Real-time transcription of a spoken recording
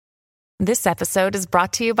This episode is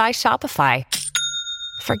brought to you by Shopify.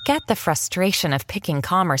 Forget the frustration of picking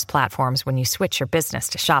commerce platforms when you switch your business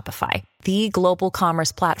to Shopify, the global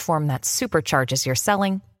commerce platform that supercharges your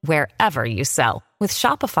selling wherever you sell. With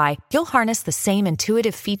Shopify, you'll harness the same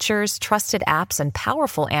intuitive features, trusted apps, and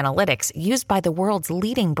powerful analytics used by the world's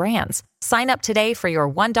leading brands. Sign up today for your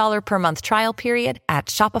 $1 per month trial period at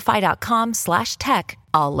shopify.com/tech,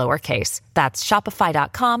 all lowercase. That's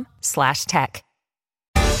shopify.com/tech.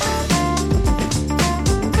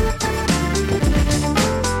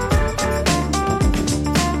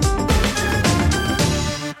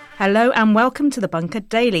 Hello and welcome to The Bunker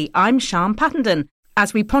Daily. I'm Sian Pattenden.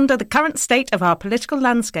 As we ponder the current state of our political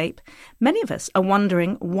landscape, many of us are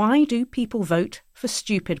wondering, why do people vote for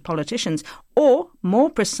stupid politicians? Or,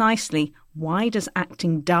 more precisely, why does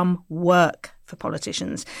acting dumb work for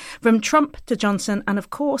politicians? From Trump to Johnson and,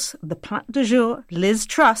 of course, the plat du jour, Liz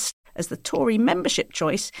Truss, as the Tory membership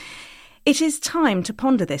choice, it is time to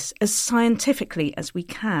ponder this as scientifically as we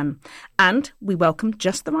can. And we welcome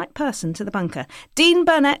just the right person to The Bunker. Dean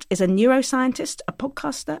Burnett is a neuroscientist, a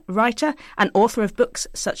podcaster, writer, and author of books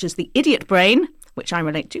such as The Idiot Brain, which I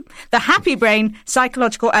relate to, The Happy Brain,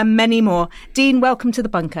 Psychological, and many more. Dean, welcome to The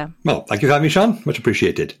Bunker. Well, thank you for having me, Sian. Much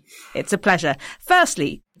appreciated. It's a pleasure.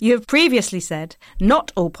 Firstly, you have previously said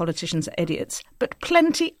not all politicians are idiots, but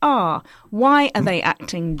plenty are. Why are they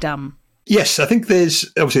acting dumb? Yes, I think there's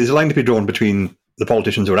a line to be drawn between the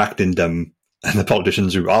politicians who are acting dumb and the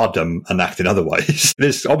politicians who are dumb and acting otherwise.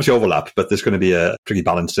 There's obviously overlap, but there's going to be a tricky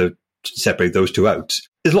balance to separate those two out.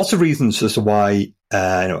 There's lots of reasons as to why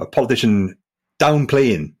a politician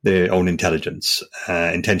downplaying their own intelligence,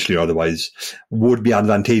 intentionally or otherwise, would be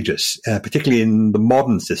advantageous, particularly in the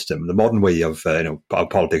modern system, the modern way of how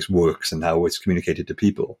politics works and how it's communicated to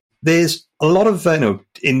people. There's a lot of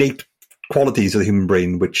innate qualities of the human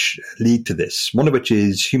brain which lead to this. One of which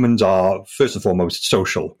is humans are, first and foremost,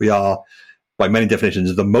 social. We are, by many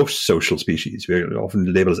definitions, the most social species. We're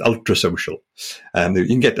often labeled as ultra-social. You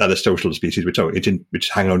can get other social species which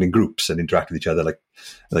hang around in groups and interact with each other, like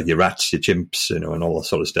your rats, your chimps, and all that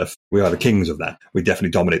sort of stuff. We are the kings of that. We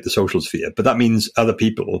definitely dominate the social sphere. But that means other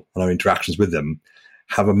people and our interactions with them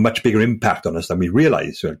have a much bigger impact on us than we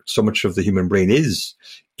realize. So much of the human brain is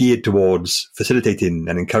geared towards facilitating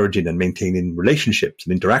and encouraging and maintaining relationships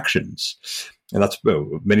and interactions. And that's,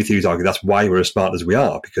 many theories argue that's why we're as smart as we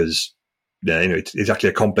are, because it's actually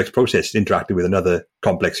a complex process interacting with another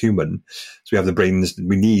complex human. So we have the brains that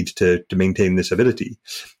we need to maintain this ability.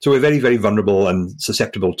 So we're very, very vulnerable and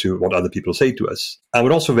susceptible to what other people say to us. And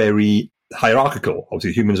we're also very hierarchical.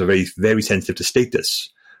 Obviously, humans are very, very sensitive to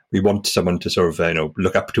status. We want someone to sort of,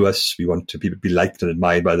 look up to us. We want to be liked and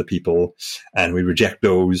admired by other people. And we reject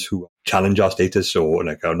those who challenge our status or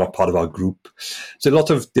are not part of our group. So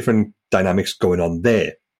lots of different dynamics going on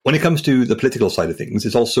there. When it comes to the political side of things,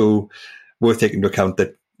 it's also worth taking into account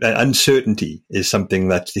that uncertainty is something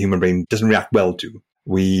that the human brain doesn't react well to.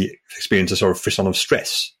 We experience a sort of frisson of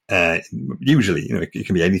stress. Usually, it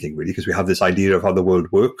can be anything really, because we have this idea of how the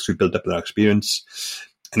world works. We built up in our experience.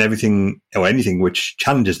 And everything or anything which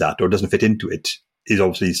challenges that or doesn't fit into it is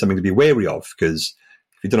obviously something to be wary of, because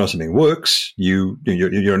if you don't know something works, your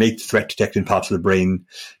innate threat detecting parts of the brain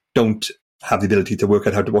don't have the ability to work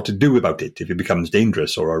out what to do about it if it becomes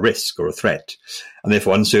dangerous or a risk or a threat. And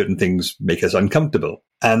therefore, uncertain things make us uncomfortable.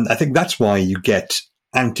 And I think that's why you get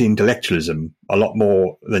anti-intellectualism a lot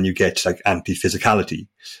more than you get like anti-physicality.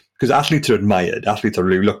 Because athletes are admired, athletes are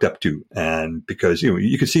really looked up to, and because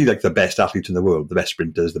you can see like the best athletes in the world, the best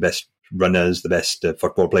sprinters, the best runners, the best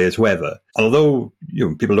football players, whoever. And although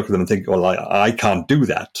people look at them and think, well, I can't do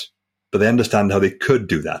that, but they understand how they could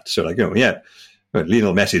do that. So Lionel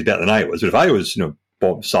Messi is better than I was, but if I was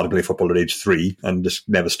started playing football at age 3 and just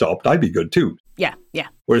never stopped, I'd be good too. Yeah.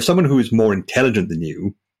 Whereas someone who is more intelligent than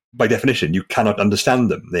you, by definition, you cannot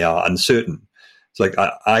understand them. They are uncertain. It's like,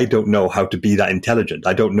 I don't know how to be that intelligent.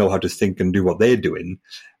 I don't know how to think and do what they're doing.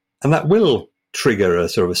 And that will trigger a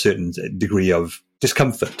sort of a certain degree of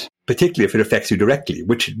discomfort, particularly if it affects you directly,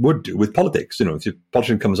 which it would do with politics. If a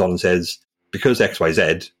politician comes on and says, because X, Y,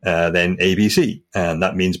 Z, then A, B, C, and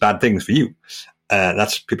that means bad things for you.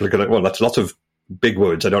 That's people are going to, that's lots of big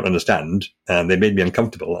words I don't understand, and they made me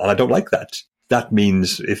uncomfortable, and I don't like that. That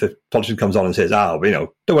means if a politician comes on and says, don't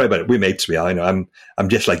worry about it, we're mates, we are, I'm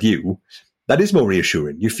just like you. That is more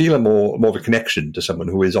reassuring. You feel more of a connection to someone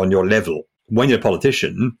who is on your level. When you're a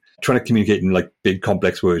politician, trying to communicate in like big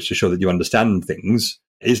complex words to show that you understand things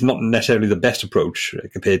is not necessarily the best approach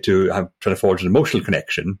compared to trying to forge an emotional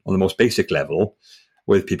connection on the most basic level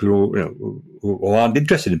with people who aren't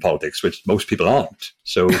interested in politics, which most people aren't.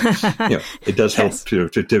 So, it does help to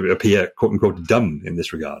appear, quote unquote, dumb in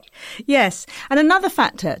this regard. Yes. And another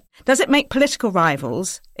factor, does it make political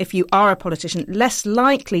rivals, if you are a politician, less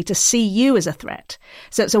likely to see you as a threat?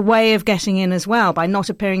 So it's a way of getting in as well by not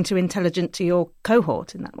appearing too intelligent to your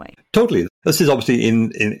cohort in that way. Totally. This is obviously in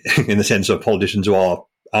the sense of politicians who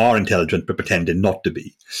are intelligent but pretending not to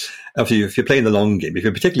be. Obviously, if you're playing the long game, if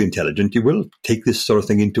you're particularly intelligent, you will take this sort of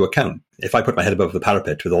thing into account. If I put my head above the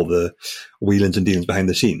parapet with all the wheelings and dealings behind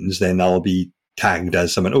the scenes, then I'll be tagged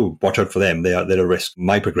as someone, oh, watch out for them, they're a risk to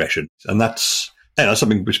my progression. And that's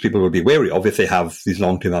something which people will be wary of if they have these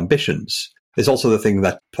long-term ambitions. There's also the thing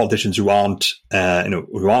that politicians who aren't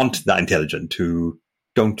that intelligent, who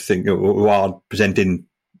don't think, who are presenting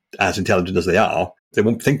as intelligent as they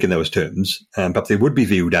won't think in those terms. Perhaps they would be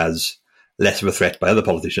viewed as less of a threat by other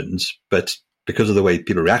politicians, but because of the way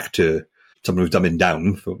people react to someone who's dumbing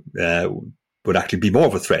down, would actually be more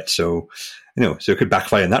of a threat. So, so it could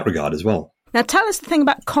backfire in that regard as well. Now, tell us the thing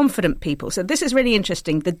about confident people. So this is really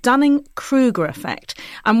interesting, the Dunning-Kruger effect,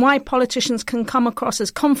 and why politicians can come across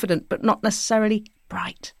as confident but not necessarily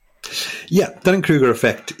bright. Yeah, Dunning-Kruger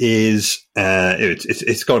effect is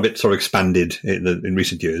it's got a bit sort of expanded in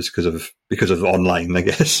recent years because of online, I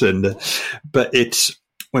guess. But it's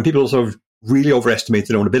when people sort of really overestimate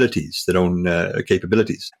their own abilities, their own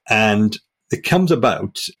capabilities, and it comes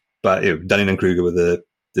about by Dunning and Kruger were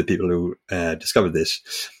the people who discovered this.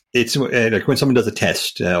 It's like when someone does a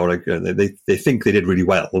test, they think they did really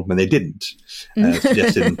well when they didn't,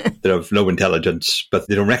 suggesting they're of low intelligence, but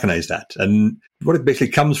they don't recognize that. And what it basically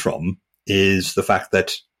comes from is the fact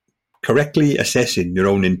that correctly assessing your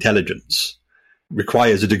own intelligence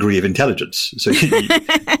requires a degree of intelligence. So you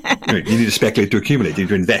need to speculate to accumulate, you need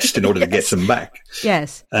to invest in order to get them back.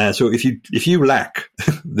 Yes. So if you lack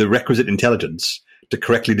the requisite intelligence to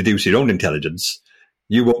correctly deduce your own intelligence,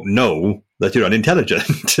 you won't know that you're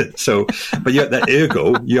unintelligent. So, but yet that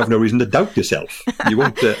ergo, you have no reason to doubt yourself. You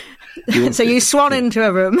won't. So you swan into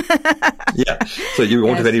a room. Yeah. So you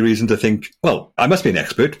won't have any reason to think, well, I must be an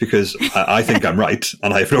expert because I think I'm right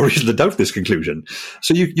and I have no reason to doubt this conclusion.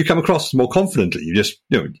 So you come across more confidently. You just,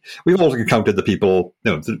 we've all encountered the people,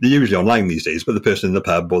 they're usually online these days, but the person in the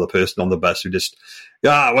pub or the person on the bus who just,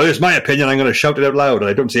 well, it's my opinion. I'm going to shout it out loud and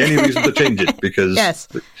I don't see any reason to change it because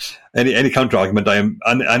any counter argument I am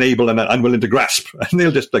unable and unwilling to grasp. And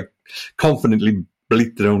they'll just confidently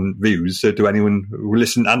bleat their own views to anyone who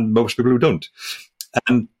listen and most people who don't.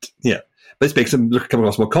 And but this makes them come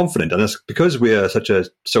across more confident. And it's because we're such a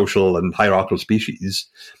social and hierarchical species,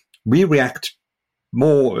 we react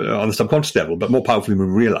more on the subconscious level, but more powerfully when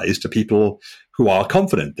we realize to people who are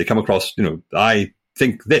confident. They come across, I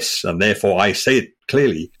think this and therefore I say it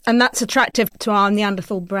clearly. And that's attractive to our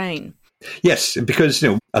Neanderthal brain. Yes, because,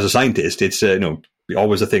 as a scientist, it's,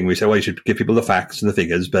 always a thing we say, well, you should give people the facts and the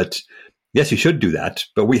figures, but yes, you should do that,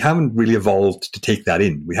 but we haven't really evolved to take that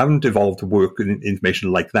in. We haven't evolved to work with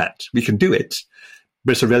information like that. We can do it,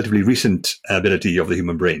 but it's a relatively recent ability of the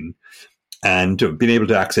human brain. And being able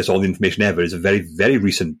to access all the information ever is a very, very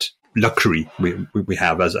recent luxury we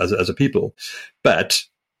have as a people. But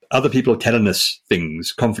other people telling us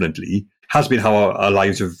things confidently has been how our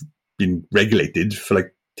lives have been regulated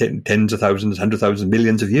for tens of thousands, 100,000,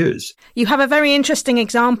 millions of years. You have a very interesting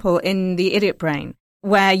example in The Idiot Brain,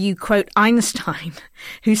 where you quote Einstein,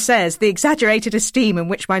 who says, "The exaggerated esteem in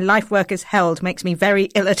which my life work is held makes me very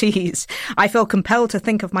ill at ease. I feel compelled to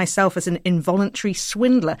think of myself as an involuntary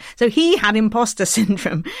swindler." So he had imposter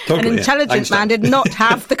syndrome. Totally, an intelligent man did not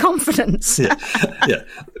have the confidence. Yeah.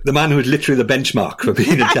 The man who is literally the benchmark for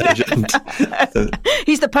being intelligent.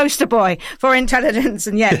 He's the poster boy for intelligence,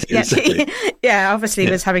 and yet Exactly. he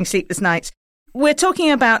was having sleepless nights. We're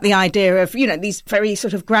talking about the idea of, these very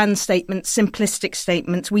sort of grand statements, simplistic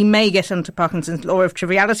statements. We may get onto Parkinson's law of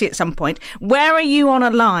triviality at some point. Where are you on a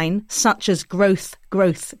line such as growth,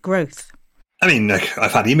 growth, growth? I mean,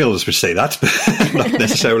 I've had emails which say that, but not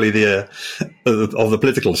necessarily of the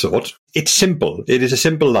political sort. It's simple. It is a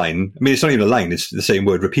simple line. I mean, it's not even a line. It's the same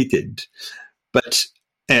word repeated. But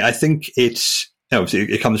I think it's,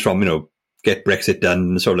 it comes from, get Brexit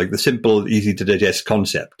done, sort of like the simple, easy to digest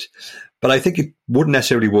concept. But I think it wouldn't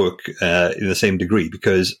necessarily work in the same degree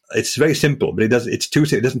because it's very simple, but it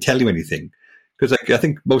doesn't tell you anything. Because I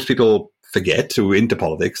think most people forget who are into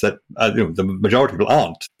politics that the majority of people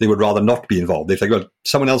aren't. They would rather not be involved. They think, well,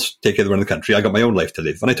 someone else take care of the run of the country. I got my own life to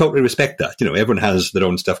live, and I totally respect that. Everyone has their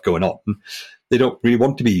own stuff going on. They don't really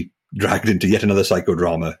want to be dragged into yet another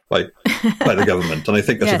psychodrama by the government, and I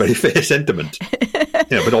think that's a very fair sentiment.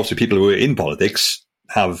 But also people who are in politics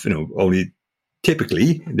have only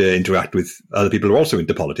typically they interact with other people who are also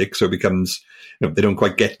into politics, so it becomes, they don't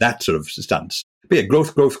quite get that sort of stance. But yeah,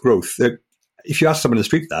 growth. If you ask someone in the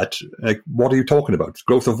street that, what are you talking about?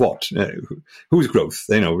 Growth of what? Whose growth?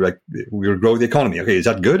 We'll grow the economy. Okay, is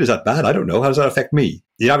that good? Is that bad? I don't know. How does that affect me?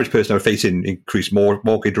 The average person are facing increased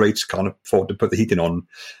mortgage rates, can't afford to put the heating on.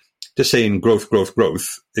 Just saying growth,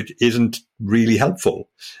 it isn't really helpful.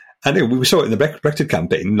 And we saw it in the Brexit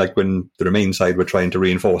campaign, like when the Remain side were trying to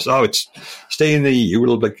reinforce, it's stay in the EU,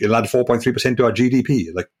 it'll add 4.3% to our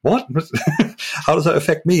GDP. Like, what? How does that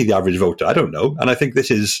affect me, the average voter? I don't know. And I think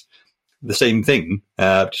this is the same thing,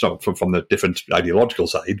 from the different ideological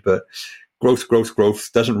side, but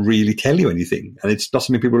growth doesn't really tell you anything. And it's not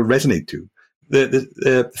something people resonate to.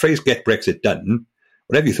 The phrase get Brexit done,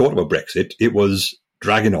 whatever you thought about Brexit, it was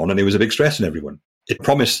dragging on and it was a big stress on everyone. It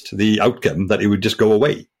promised the outcome that it would just go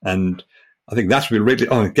away. And I think that's really,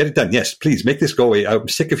 get it done. Yes, please make this go away. I'm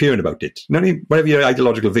sick of hearing about it. Whatever your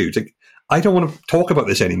ideological view, it's like, I don't want to talk about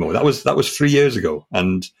this anymore. That was 3 years ago.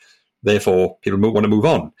 And therefore people want to move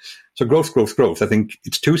on. So growth. I think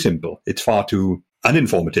it's too simple. It's far too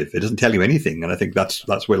uninformative. It doesn't tell you anything. And I think that's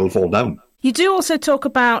where it'll fall down. You do also talk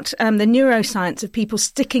about the neuroscience of people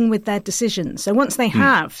sticking with their decisions. So once they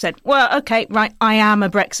have said, well, okay, right, I am a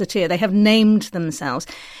Brexiteer, they have named themselves,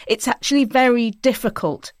 it's actually very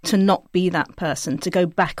difficult to not be that person, to go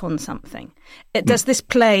back on something. Does this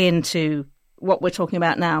play into what we're talking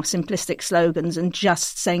about now, simplistic slogans and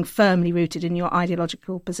just staying firmly rooted in your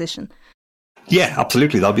ideological position? Yeah,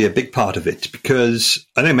 absolutely. That'll be a big part of it because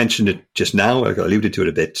I know I mentioned it just now, I alluded to it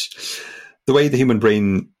a bit. The way the human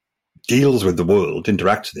brain deals with the world,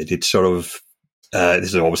 interacts with it, it's sort of, this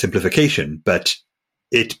is all simplification, but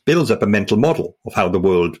it builds up a mental model of how the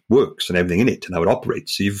world works and everything in it and how it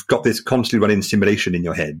operates. So you've got this constantly running simulation in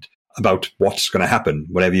your head about what's going to happen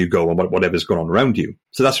wherever you go and whatever's going on around you.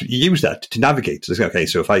 So you use that to navigate. So, okay,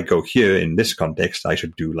 so if I go here in this context, I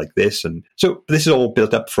should do like this. And so this is all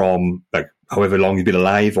built up from however long you've been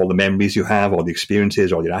alive, all the memories you have, all the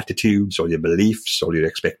experiences, all your attitudes, all your beliefs, all your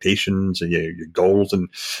expectations and your goals. And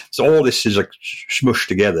so all this is like smushed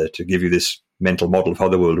together to give you this mental model of how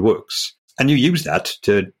the world works. And you use that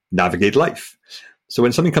to navigate life. So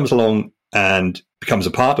when something comes along and becomes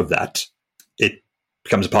a part of that, it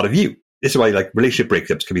becomes a part of you. This is why relationship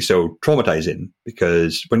breakups can be so traumatizing,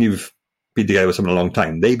 because when you've been together with someone a long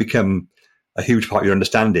time, they become a huge part of your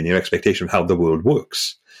understanding, your expectation of how the world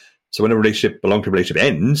works. So when a long-term relationship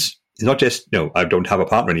ends, it's not just, I don't have a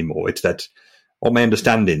partner anymore. It's that all my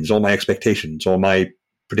understandings, all my expectations, all my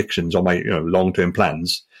predictions, all my long-term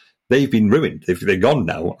plans, they've been ruined. They're gone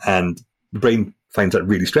now, and the brain finds that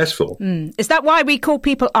really stressful. Is that why we call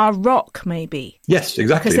people our rock, maybe? Yes,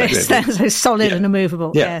 exactly. Because they're so solid and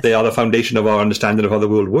immovable. Yeah, they are the foundation of our understanding of how the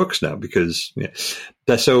world works now, because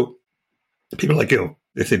they're so... People like you,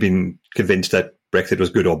 if they've been convinced that Brexit was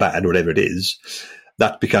good or bad, whatever it is,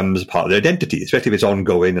 that becomes part of their identity, especially if it's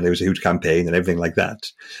ongoing and there was a huge campaign and everything like that.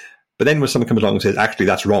 But then when someone comes along and says, actually,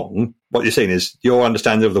 that's wrong, what you're saying is your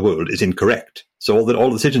understanding of the world is incorrect. So all the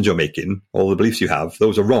decisions you're making, all the beliefs you have,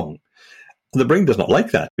 those are wrong. And the brain does not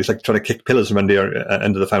like that. It's like trying to kick pillars from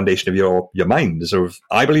under the foundation of your mind. Sort of,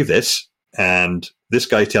 I believe this, and this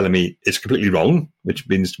guy's telling me it's completely wrong, which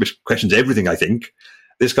questions everything I think.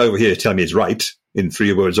 This guy over here is telling me it's right in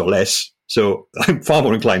 3 words or less. So I'm far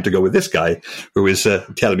more inclined to go with this guy who is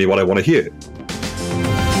telling me what I want to hear.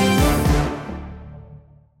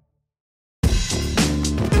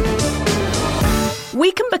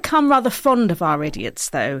 We can become rather fond of our idiots,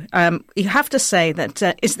 though. You have to say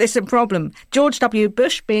that, is this a problem? George W.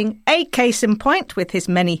 Bush being a case in point with his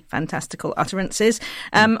many fantastical utterances.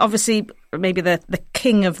 Obviously, maybe the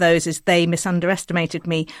king of those is they misunderestimated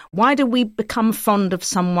me. Why do we become fond of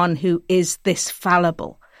someone who is this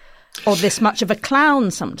fallible or this much of a clown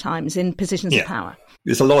sometimes in positions of power?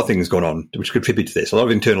 There's a lot of things going on which contribute to this, a lot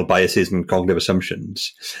of internal biases and cognitive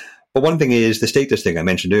assumptions. But one thing is the status thing I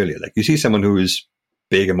mentioned earlier. Like, you see someone who is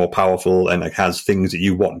big and more powerful and has things that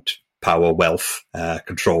you want, power, wealth,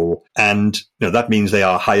 control. And that means they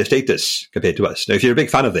are higher status compared to us. Now, if you're a big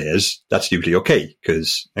fan of theirs, that's usually okay,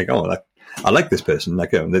 because I like this person.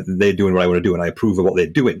 They're doing what I want to do and I approve of what they're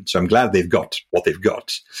doing. So I'm glad they've got what they've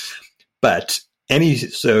got. But any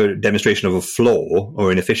demonstration of a flaw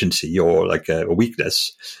or inefficiency or a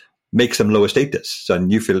weakness makes them lower status.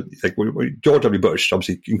 And you feel like George W. Bush,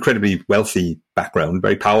 obviously incredibly wealthy background,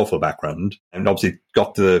 very powerful background, and obviously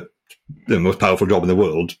got the most powerful job in the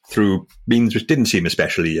world through means which didn't seem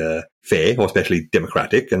especially fair or especially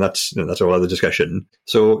democratic. And that's a whole other discussion.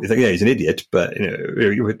 So it's he's an idiot, but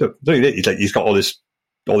he's got all this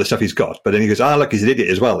stuff he's got. But then he goes, look, he's an idiot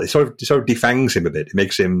as well. It sort of defangs him a bit. It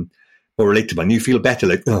makes him more relatable, and you feel better,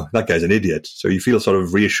 like, oh, that guy's an idiot. So you feel sort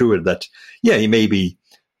of reassured that, yeah, he may be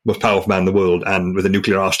the most powerful man in the world and with a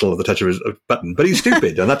nuclear arsenal at the touch of his button, but he's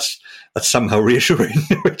stupid, and that's somehow reassuring,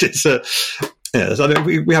 which is, so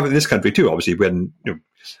we have it in this country too, obviously, when,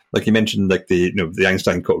 like you mentioned, like the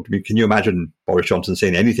Einstein quote. I mean, can you imagine Boris Johnson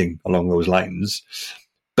saying anything along those lines?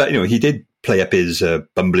 But, he did play up his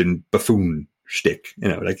bumbling buffoon shtick.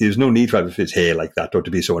 Like there's no need to have his hair like that or to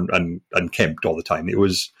be so unkempt all the time. It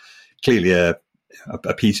was clearly a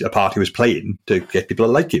part he was playing to get people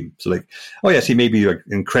to like him. So like, oh yes, he may be like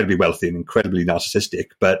incredibly wealthy and incredibly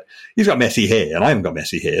narcissistic, but he's got messy hair and I haven't got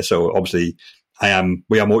messy hair. So obviously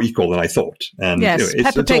we are more equal than I thought. And yes,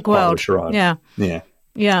 Peppa Pig world. Yeah.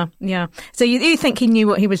 So you think he knew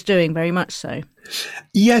what he was doing, very much so?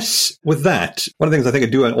 Yes, with that. One of the things I think I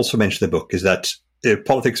do also mention in the book is that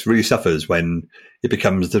politics really suffers when it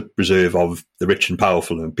becomes the reserve of the rich and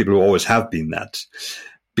powerful and people who always have been that,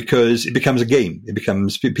 because it becomes a game. It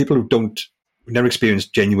becomes people who never experience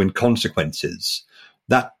genuine consequences.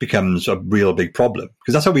 That becomes a real big problem,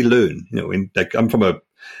 because that's how we learn. I'm from a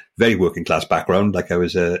very working class background. Like I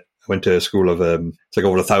went to a school of it's like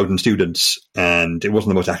over 1,000 students, and it wasn't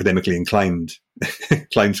the most academically inclined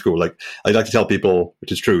school. Like I like to tell people,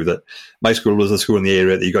 which is true, that my school was the school in the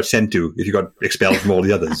area that you got sent to if you got expelled from all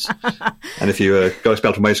the others. And if you got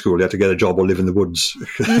expelled from my school, you had to get a job or live in the woods.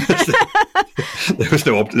 There was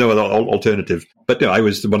no other alternative. But I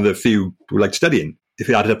was one of the few who liked studying. If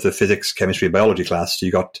you added up the physics, chemistry, and biology class,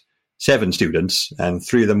 you got 7 students, and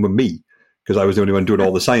 3 of them were me, because I was the only one doing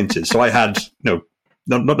all the sciences. So I had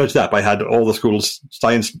not just that, but I had all the school's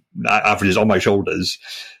science averages on my shoulders.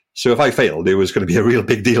 So if I failed, it was going to be a real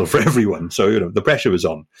big deal for everyone. So, the pressure was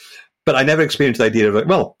on. But I never experienced the idea of, like,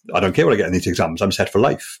 well, I don't care what I get in these exams, I'm set for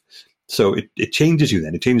life. So it changes you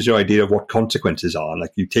then. It changes your idea of what consequences are.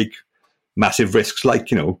 Like you take massive risks, like,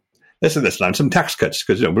 let's land some tax cuts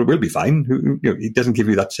because, we'll be fine. It doesn't give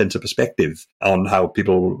you that sense of perspective on how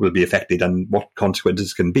people will be affected and what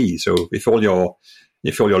consequences can be. So if all your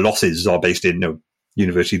losses are based in,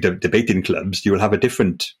 university debating clubs, you will have a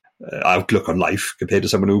different outlook on life compared to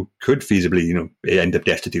someone who could feasibly, end up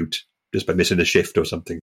destitute just by missing a shift or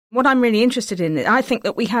something. What I'm really interested in, I think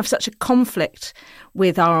that we have such a conflict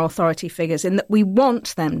with our authority figures in that we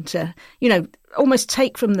want them to, almost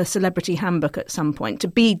take from the celebrity handbook at some point, to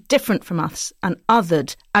be different from us and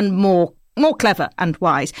othered and more clever and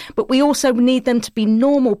wise. But we also need them to be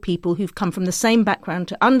normal people who've come from the same background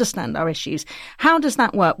to understand our issues. How does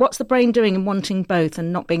that work? What's the brain doing in wanting both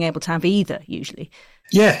and not being able to have either, usually?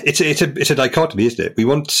 Yeah, it's a dichotomy, isn't it? We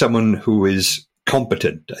want someone who is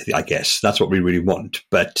competent, I guess. That's what we really want.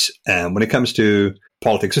 But when it comes to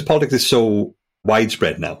politics, because politics is so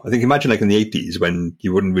widespread now. I think imagine like in the 80s when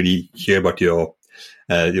you wouldn't really hear about your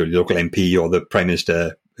local MP or the Prime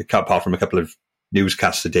Minister, apart from a couple of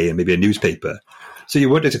newscasts a day and maybe a newspaper. So you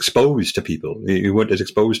weren't as exposed to people. You weren't as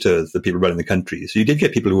exposed to the people running the country. So you did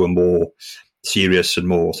get people who were more serious and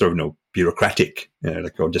more sort of, bureaucratic,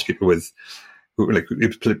 or just people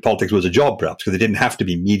politics was a job perhaps because they didn't have to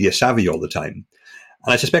be media savvy all the time.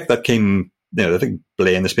 And I suspect that came, I think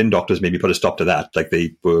Blair and the spin doctors maybe put a stop to that. Like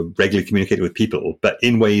they were regularly communicating with people, but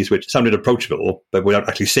in ways which sounded approachable, but without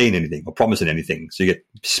actually saying anything or promising anything. So you get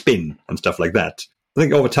spin and stuff like that. I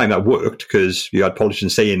think over time that worked because you had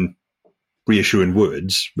politicians saying reassuring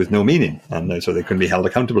words with no meaning, and so they couldn't be held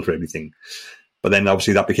accountable for everything. But then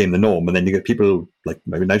obviously that became the norm, and then you get people like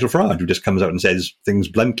maybe Nigel Farage who just comes out and says things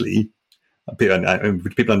bluntly,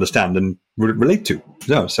 which people understand and relate to.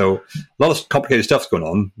 So a lot of complicated stuff's going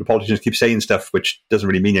on. The politicians keep saying stuff which doesn't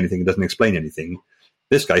really mean anything, it doesn't explain anything.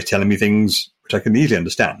 This guy's telling me things which I can easily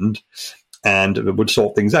understand and it would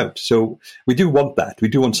sort things out. So we do want that. We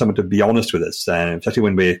do want someone to be honest with us, especially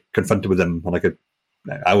when we're confronted with them on like an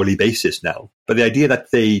hourly basis now. But the idea that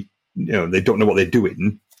they don't know what they're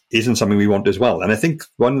doing isn't something we want as well. And I think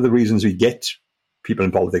one of the reasons we get people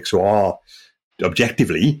in politics who are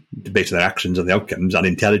objectively, based on their actions and the outcomes,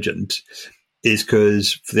 unintelligent, is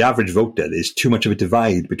because for the average voter, there's too much of a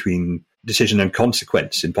divide between decision and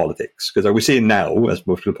consequence in politics. Because we're seeing now, as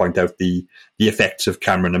most people point out, the effects of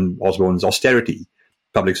Cameron and Osborne's austerity.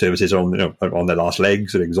 Public services are on their last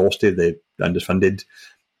legs, they're exhausted, they're underfunded.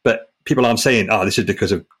 But people aren't saying, this is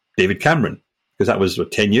because of David Cameron, because that was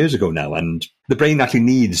 10 years ago now. And the brain actually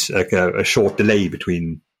needs like a short delay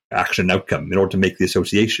between action and outcome in order to make the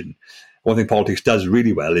association. One thing politics does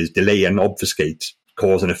really well is delay and obfuscate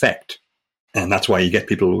cause and effect. And that's why you get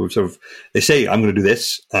people who they say, I'm going to do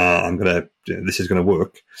this, this is going to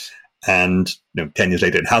work. And 10 years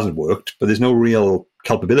later, it hasn't worked, but there's no real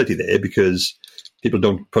culpability there because people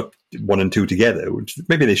don't put one and two together, which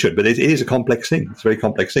maybe they should, but it is a complex thing. It's a very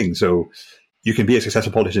complex thing. So you can be a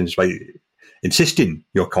successful politician just by insisting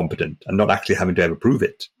you're competent and not actually having to ever prove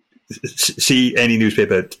it. See any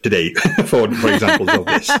newspaper today for examples of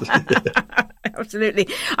this. Absolutely.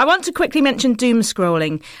 I want to quickly mention doom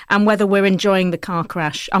scrolling and whether we're enjoying the car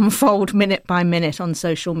crash unfold minute by minute on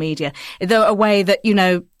social media. Though a way that,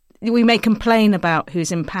 we may complain about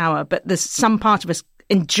who's in power, but there's some part of us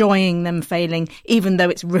enjoying them failing, even though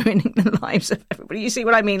it's ruining the lives of everybody. You see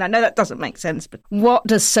what I mean? I know that doesn't make sense, but what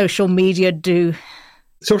does social media do?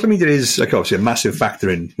 Social media is, obviously, a massive factor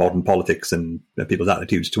in modern politics and people's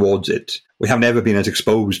attitudes towards it. We have never been as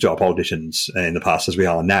exposed to our politicians in the past as we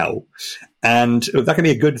are now. And that can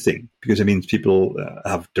be a good thing because it means people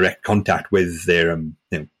have direct contact with their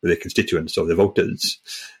constituents or their voters.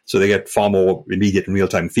 So they get far more immediate and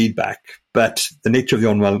real-time feedback. But the nature of the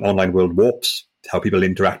online world warps how people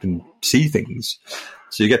interact and see things.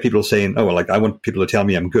 So you get people saying, I want people to tell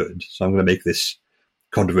me I'm good, so I'm going to make this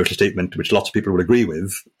controversial statement, which lots of people would agree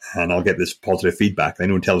with, and I'll get this positive feedback. And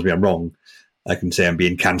anyone tells me I'm wrong, I can say I'm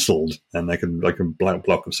being cancelled, and I can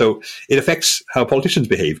block them. So it affects how politicians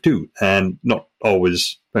behave too, and not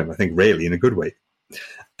always, I think rarely in a good way.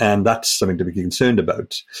 And that's something to be concerned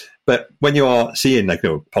about. But when you are seeing,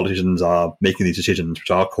 politicians are making these decisions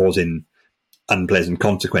which are causing unpleasant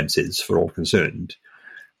consequences for all concerned,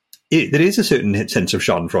 there is a certain sense of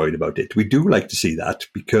schadenfreude about it. We do like to see that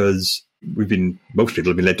because most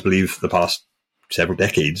people have been led to believe for the past several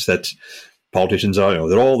decades that politicians are,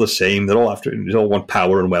 they're all the same. They all want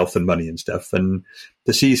power and wealth and money and stuff. And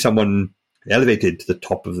to see someone elevated to the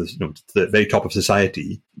top of to the very top of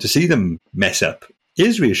society, to see them mess up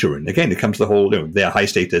is reassuring. Again, it comes to the whole, they are high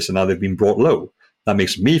status and now they've been brought low. That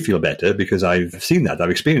makes me feel better because I've seen that.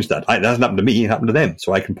 I've experienced that. That hasn't happened to me. It happened to them.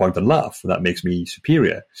 So I can point and laugh. And that makes me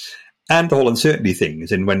superior. And the whole uncertainty thing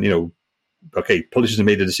is in when, politicians have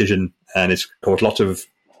made a decision and it's caused lots of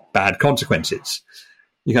bad consequences.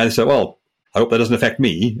 You kind of say, well, I hope that doesn't affect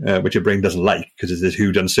me, which your brain doesn't like because there's this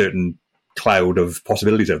huge uncertain cloud of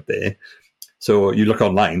possibilities out there. So you look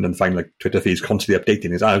online and find Twitter feeds constantly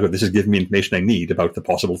updating. This is giving me information I need about the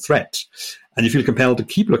possible threat. And you feel compelled to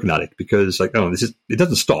keep looking at it because it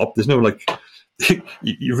doesn't stop. There's no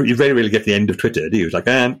you very rarely get the end of Twitter, do you?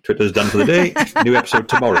 It's Twitter's done for the day, new episode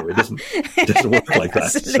tomorrow. It doesn't work like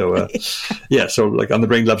that. So, and the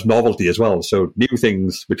brain loves novelty as well. So new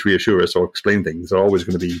things which reassure us or explain things are always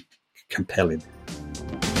going to be compelling.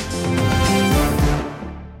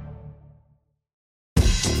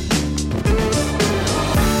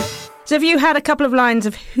 So have you had a couple of lines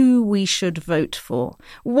of who we should vote for?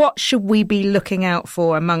 What should we be looking out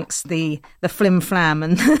for amongst the flim-flam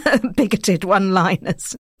and the bigoted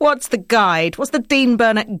one-liners? What's the guide? What's the Dean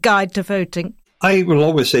Burnett guide to voting? I will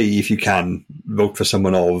always say if you can vote for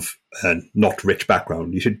someone of a not rich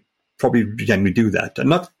background, you should probably generally do that. And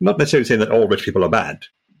not necessarily saying that all rich people are bad,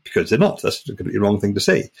 because they're not. That's a completely wrong thing to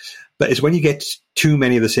say. But it's when you get too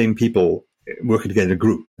many of the same people working together in a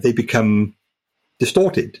group, they become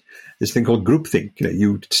distorted. There's a thing called groupthink.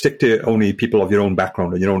 You stick to only people of your own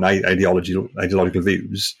background and your own ideological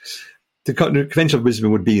views. The conventional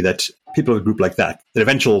wisdom would be that people of a group like that, their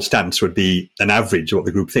eventual stance would be an average of what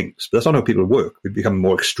the group thinks. But that's not how people work. We become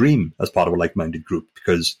more extreme as part of a like-minded group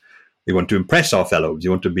because we want to impress our fellows.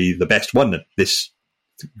 You want to be the best one at this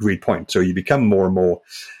agreed point. So you become more and more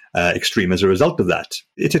extreme as a result of that.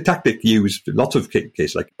 It's a tactic used in lots of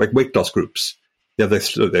cases, like weight loss groups. When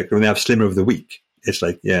they have Slimmer of the Week, it's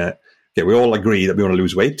we all agree that we want to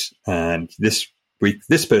lose weight, and this week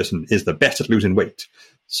this person is the best at losing weight.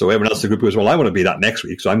 So everyone else in the group goes, well, I want to be that next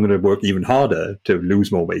week, so I'm going to work even harder to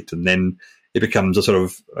lose more weight. And then it becomes a sort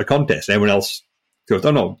of a contest. Everyone else goes,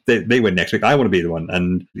 oh no, they win next week, I want to be the one.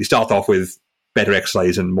 And you start off with better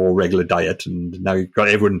exercise and more regular diet, and now you've got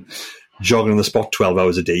everyone jogging on the spot 12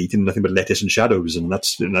 hours a day, eating nothing but lettuce and shadows, and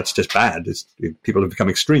that's just bad. People have become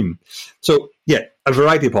extreme. So, a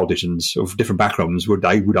variety of politicians of different backgrounds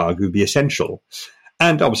I would argue be essential.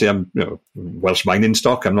 And obviously, I'm Welsh mining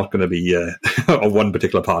stock. I'm not going to be of one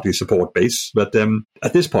particular party support base. But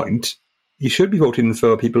at this point, you should be voting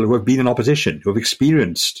for people who have been in opposition, who have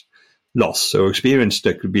experienced loss or experienced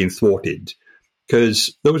being thwarted.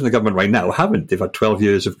 Because those in the government right now haven't. They've had 12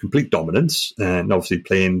 years of complete dominance and obviously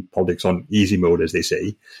playing politics on easy mode, as they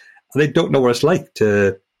say. And they don't know what it's like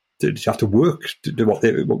to have to work to do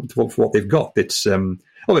for what they've got. It's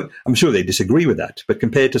I'm sure they disagree with that. But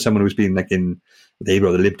compared to someone who's been in Labour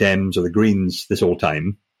or the Lib Dems or the Greens this whole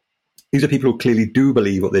time, these are people who clearly do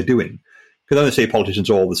believe what they're doing. Because when they say politicians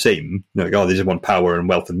are all the same, they just want power and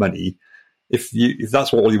wealth and money. if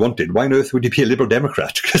that's what all you wanted, why on earth would you be a Liberal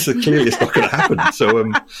Democrat? Because clearly it's not going to happen.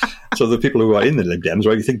 So the people who are in the Lib Dems,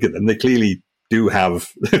 when you think of them, they clearly do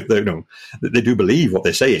have, they do believe what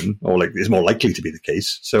they're saying, or like is more likely to be the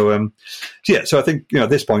case. So I think at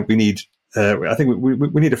this point we need. I think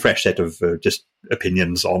we need a fresh set of just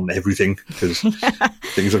opinions on everything, because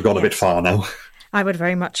things have gone a bit far now. I would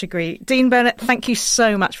very much agree. Dean Burnett, thank you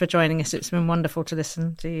so much for joining us. It's been wonderful to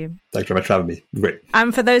listen to you. Thanks very much for having me. Great.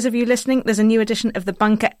 And for those of you listening, there's a new edition of The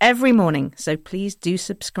Bunker every morning, so please do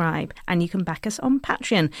subscribe. And you can back us on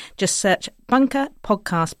Patreon. Just search Bunker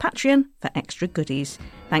Podcast Patreon for extra goodies.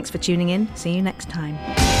 Thanks for tuning in. See you next time.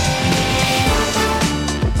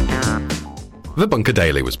 The Bunker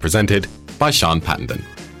Daily was presented by Sean Pattenden.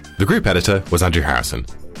 The group editor was Andrew Harrison.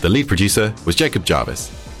 The lead producer was Jacob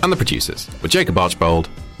Jarvis. And the producers were Jacob Archbold,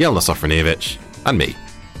 Jelena Sofronievich, and me,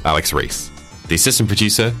 Alex Rees. The assistant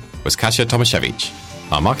producer was Kasia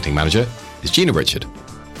Tomaszewicz. Our marketing manager is Gina Richard.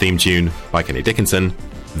 Theme tune by Kenny Dickinson.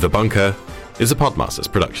 The Bunker is a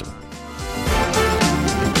Podmasters production.